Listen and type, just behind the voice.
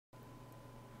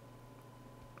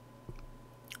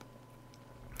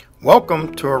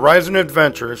Welcome to Horizan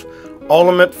Adventures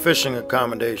Ultimate Fishing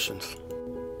Accommodations.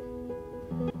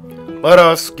 Let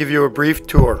us give you a brief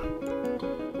tour.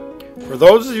 For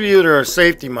those of you that are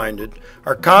safety-minded,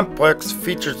 our complex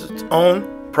features its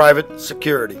own private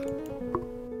security.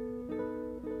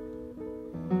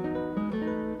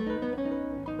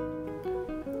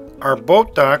 Our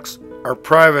boat docks are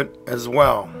private as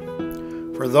well.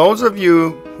 For those of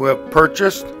you who have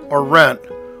purchased or rent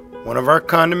one of our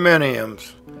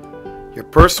condominiums, your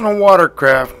personal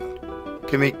watercraft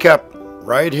can be kept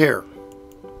right here.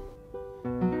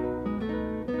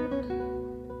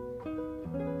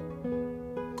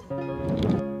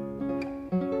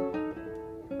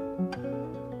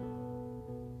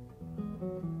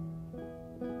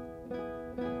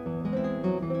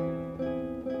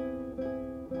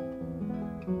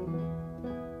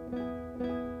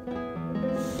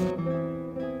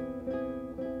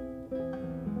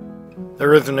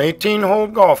 There is an 18-hole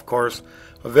golf course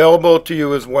available to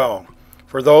you as well,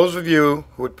 for those of you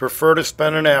who would prefer to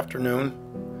spend an afternoon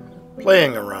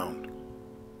playing around.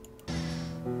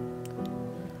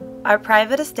 Our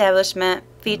private establishment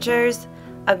features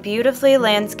a beautifully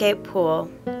landscaped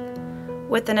pool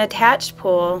with an attached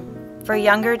pool for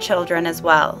younger children as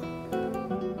well.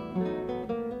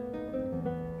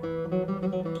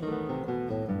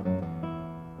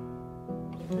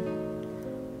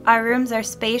 Our rooms are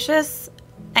spacious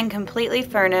and completely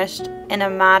furnished in a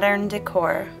modern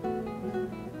decor.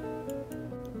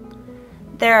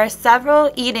 There are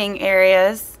several eating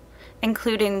areas,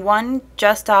 including one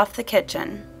just off the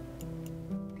kitchen.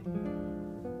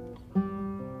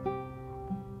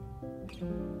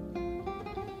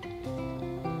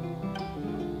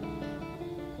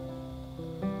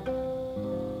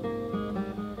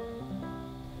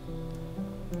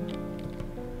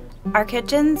 Our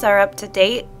kitchens are up to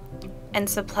date and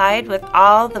supplied with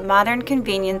all the modern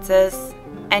conveniences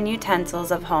and utensils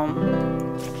of home,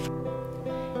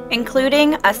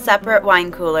 including a separate wine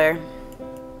cooler.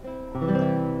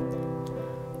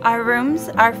 Our rooms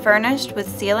are furnished with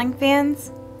ceiling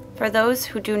fans for those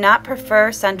who do not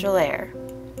prefer central air.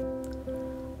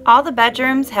 All the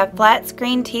bedrooms have flat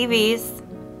screen TVs,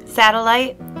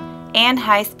 satellite, and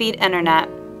high-speed internet.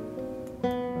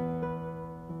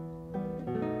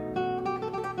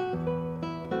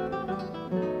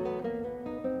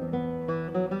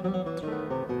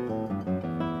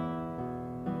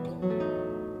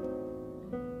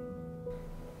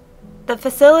 The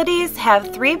facilities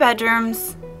have 3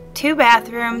 bedrooms, 2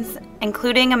 bathrooms,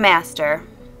 including a master.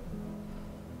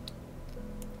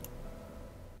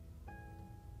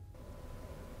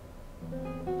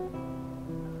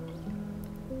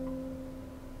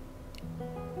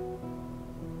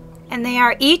 And they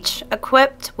are each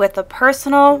equipped with a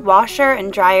personal washer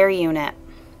and dryer unit.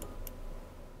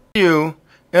 You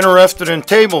interested in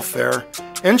table fare,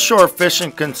 inshore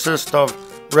fishing consists of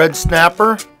red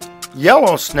snapper,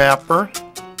 yellow snapper,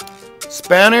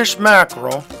 Spanish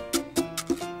mackerel,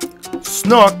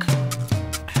 snook,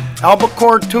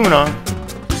 albacore tuna,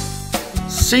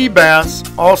 sea bass,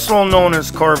 also known as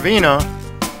corvina,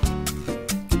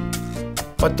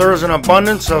 but there's an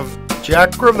abundance of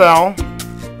jack crevalle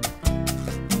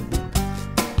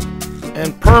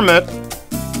and permit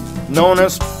known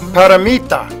as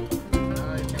paramita.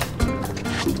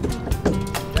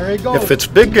 If it's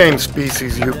big game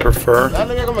species you prefer,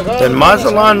 then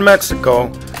Mazatlan, Mexico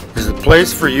is the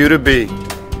place for you to be.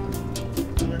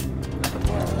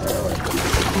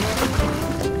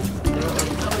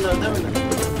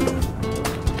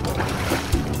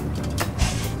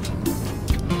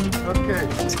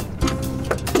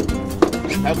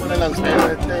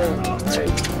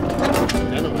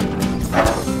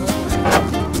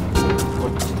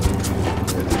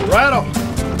 Dorado.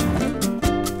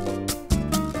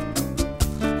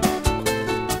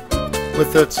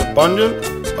 With its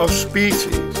abundance of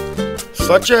species,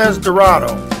 such as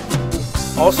Dorado,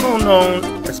 also known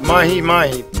as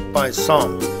mahi-mahi by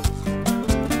some,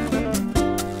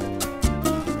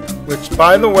 which,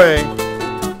 by the way,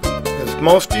 as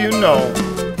most of you know,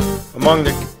 among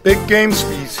the big game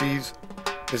species,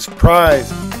 is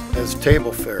prized as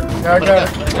table fare. I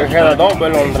had a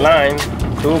double on the line,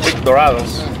 2 big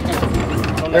Dorados.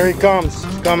 There he comes,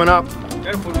 he's coming up.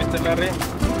 Careful, Mr. Larry.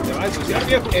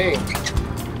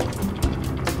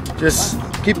 Just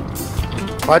keep,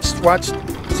 watch,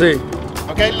 see.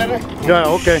 Okay, Larry? Yeah,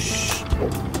 okay.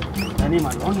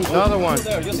 Another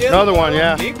one,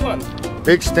 yeah. Big one.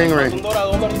 Big stingray.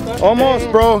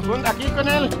 Almost, bro.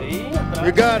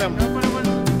 You got him.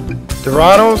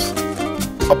 Dorados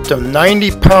up to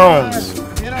 90 pounds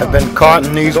have been caught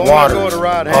in these waters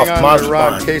off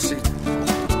Mazatlan.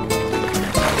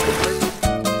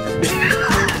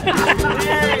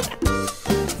 Hey!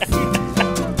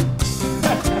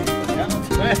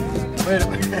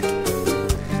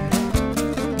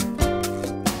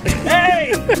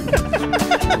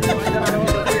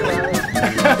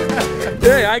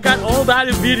 Hey, I got all that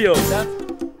in video.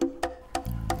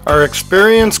 Our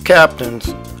experienced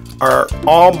captains are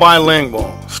all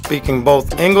bilingual, speaking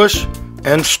both English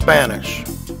and Spanish.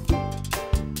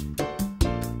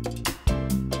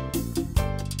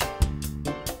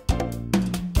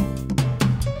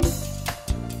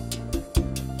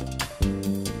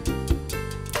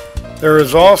 There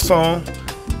is also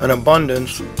an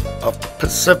abundance of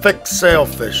Pacific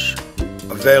sailfish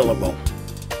available.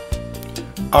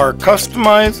 Our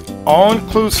customized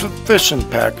all-inclusive fishing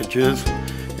packages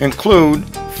include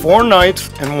 4 nights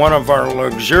in one of our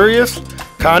luxurious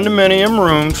condominium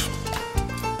rooms,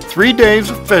 3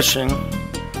 days of fishing,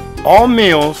 all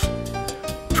meals,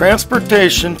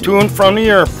 transportation to and from the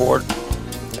airport,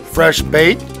 fresh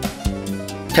bait,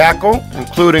 tackle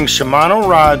including Shimano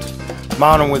rods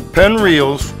mounted with Penn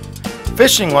reels,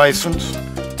 fishing license,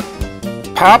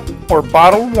 pop or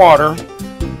bottled water,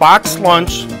 boxed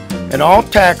lunch, and all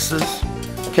taxes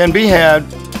can be had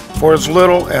for as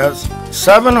little as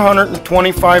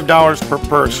 $725 per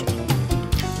person.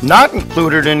 Not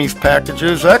included in these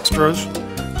packages extras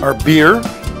are beer,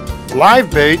 live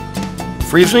bait,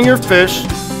 freezing your fish,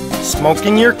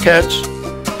 smoking your catch,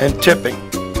 and tipping.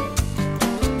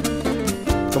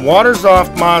 The waters off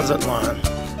Mazatlan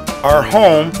are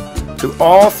home to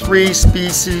all 3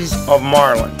 species of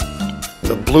marlin: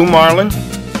 the blue marlin,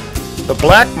 the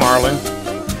black marlin,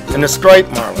 and the striped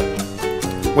marlin,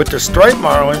 with the striped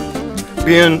marlin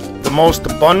being the most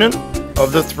abundant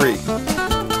of the 3.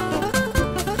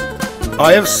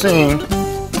 I have seen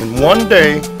in one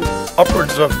day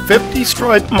upwards of 50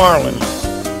 striped marlin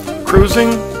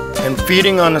cruising and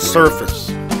feeding on the surface.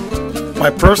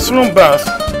 My personal best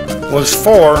was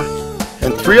 4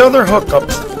 and 3 other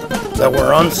hookups that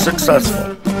were unsuccessful.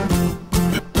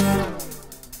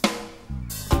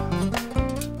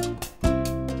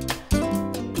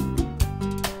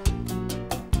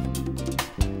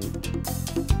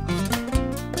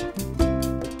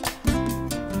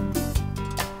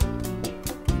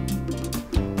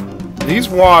 These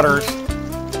waters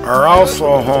are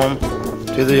also home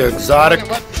to the exotic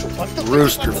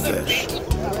rooster fish,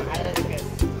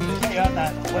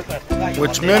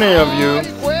 which many of you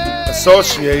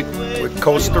associate with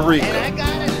Costa Rica.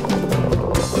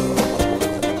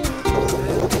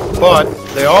 But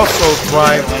they also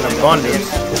thrive in abundance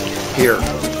here.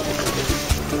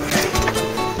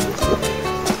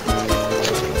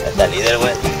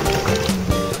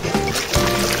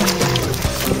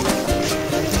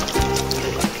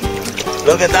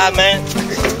 Look at that, man.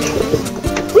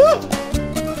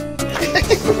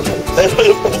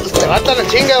 Levanta la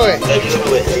chinga, güey.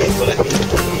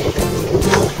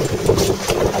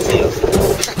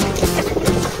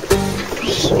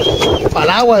 Para el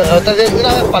agua, otra vez,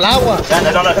 una vez para el agua.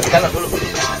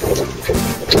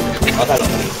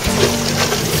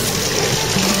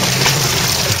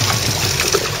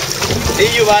 See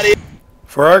you, buddy.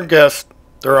 For our guests,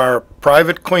 there are a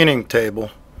private cleaning table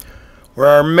where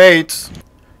our mates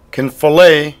can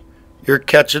fillet your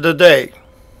catch of the day.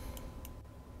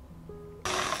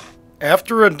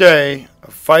 After a day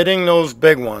of fighting those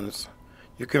big ones,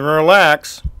 you can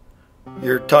relax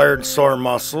your tired, sore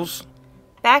muscles.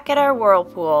 Back at our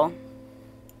whirlpool.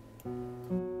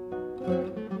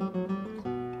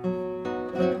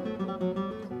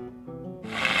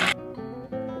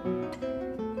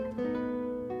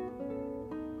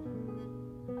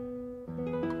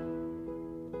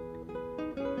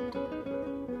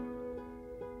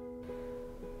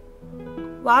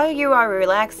 While you are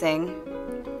relaxing,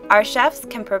 our chefs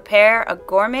can prepare a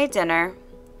gourmet dinner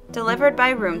delivered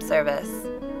by room service.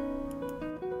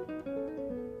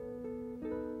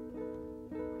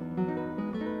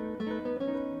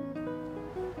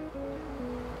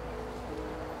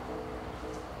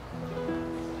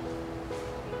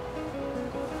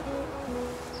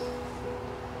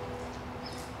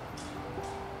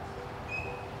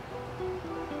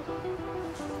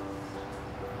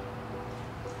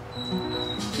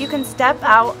 You can step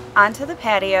out onto the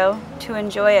patio to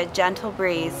enjoy a gentle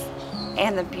breeze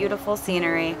and the beautiful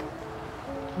scenery.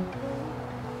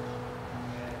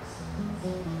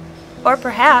 Or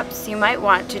perhaps you might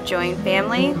want to join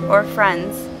family or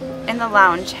friends in the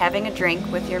lounge having a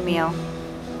drink with your meal.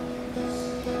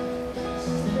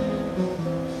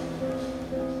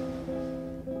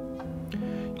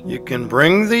 You can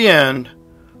bring the end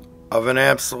of an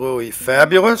absolutely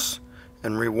fabulous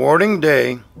and rewarding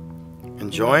day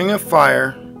enjoying a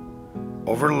fire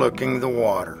overlooking the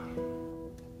water.